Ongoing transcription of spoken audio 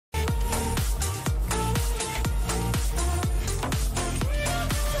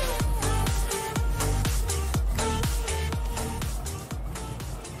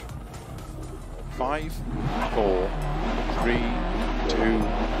5, 4, 3, 2,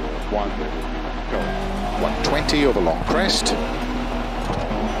 1, go. 120 over long crest.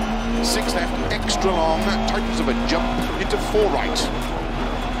 6 left, extra long, tightens of a jump into 4 right.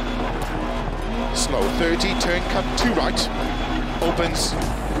 Slow 30, turn cut 2 right, opens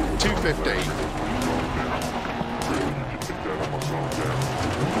 250.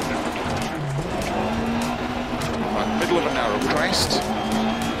 Middle of a narrow crest.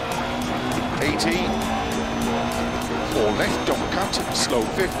 80. 4 left, don't cut, slow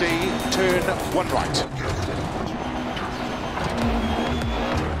 50, turn 1 right.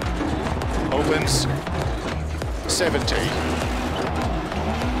 Opens 70.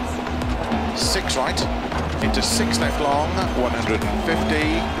 6 right, into 6 left long, 150.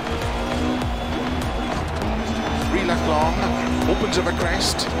 3 left long, opens of a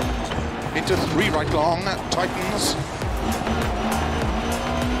crest, into 3 right long, tightens.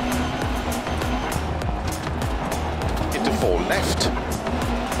 Into 4 left.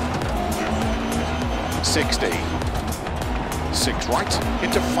 60. 6 right,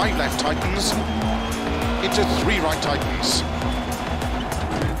 into 5 left, tightens. Into 3 right, tightens.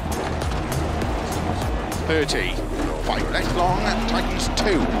 30. 5 left long, tightens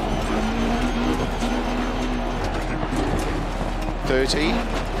 2. 30.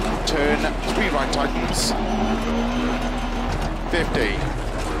 Turn 3 right, tightens. 50.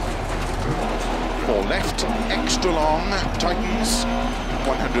 4 left, extra long, tightens.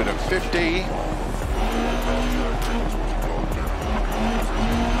 150.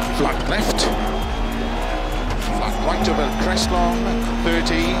 Flat left. Flat right over crest long.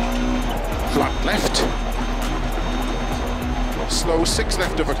 30. Flat left. Slow 6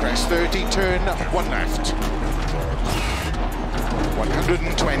 left over crest. 30. Turn 1 left.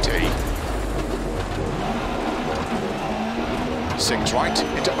 120. 6 right,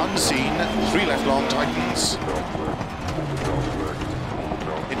 into unseen, 3 left long, tightens.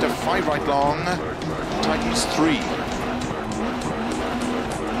 Into 5 right long, tightens 3.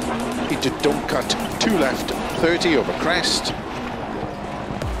 Into don't cut, 2 left, 30 over crest.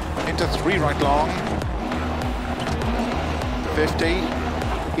 Into 3 right long, 50.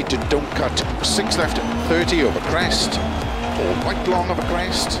 Into don't cut, 6 left, 30 over crest. 4 right long of a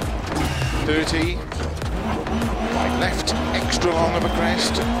crest, 30, 5 left, extra long of a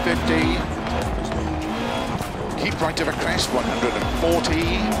crest, 50, keep right of a crest,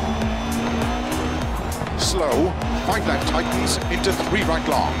 140, slow, 5 left tightens, into 3 right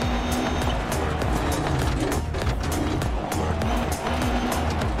long,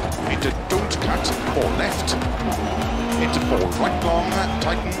 into don't cut, 4 left, into 4 right long,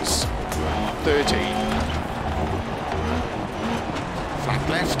 tightens, 30, flat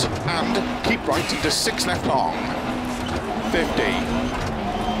left, and keep right into 6 left long, 50.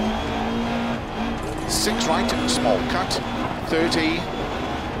 6 right, small cut, 30.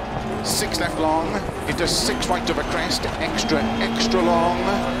 6 left long, into 6 right of a crest, extra long.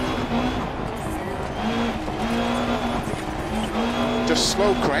 Just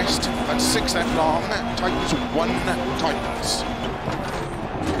slow crest, and 6 left long, tightens 1, tightens.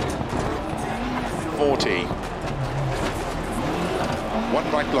 40.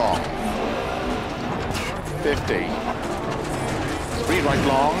 1 right long, 50, 3 right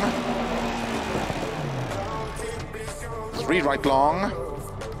long, 3 right long,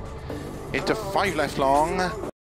 into 5 left long,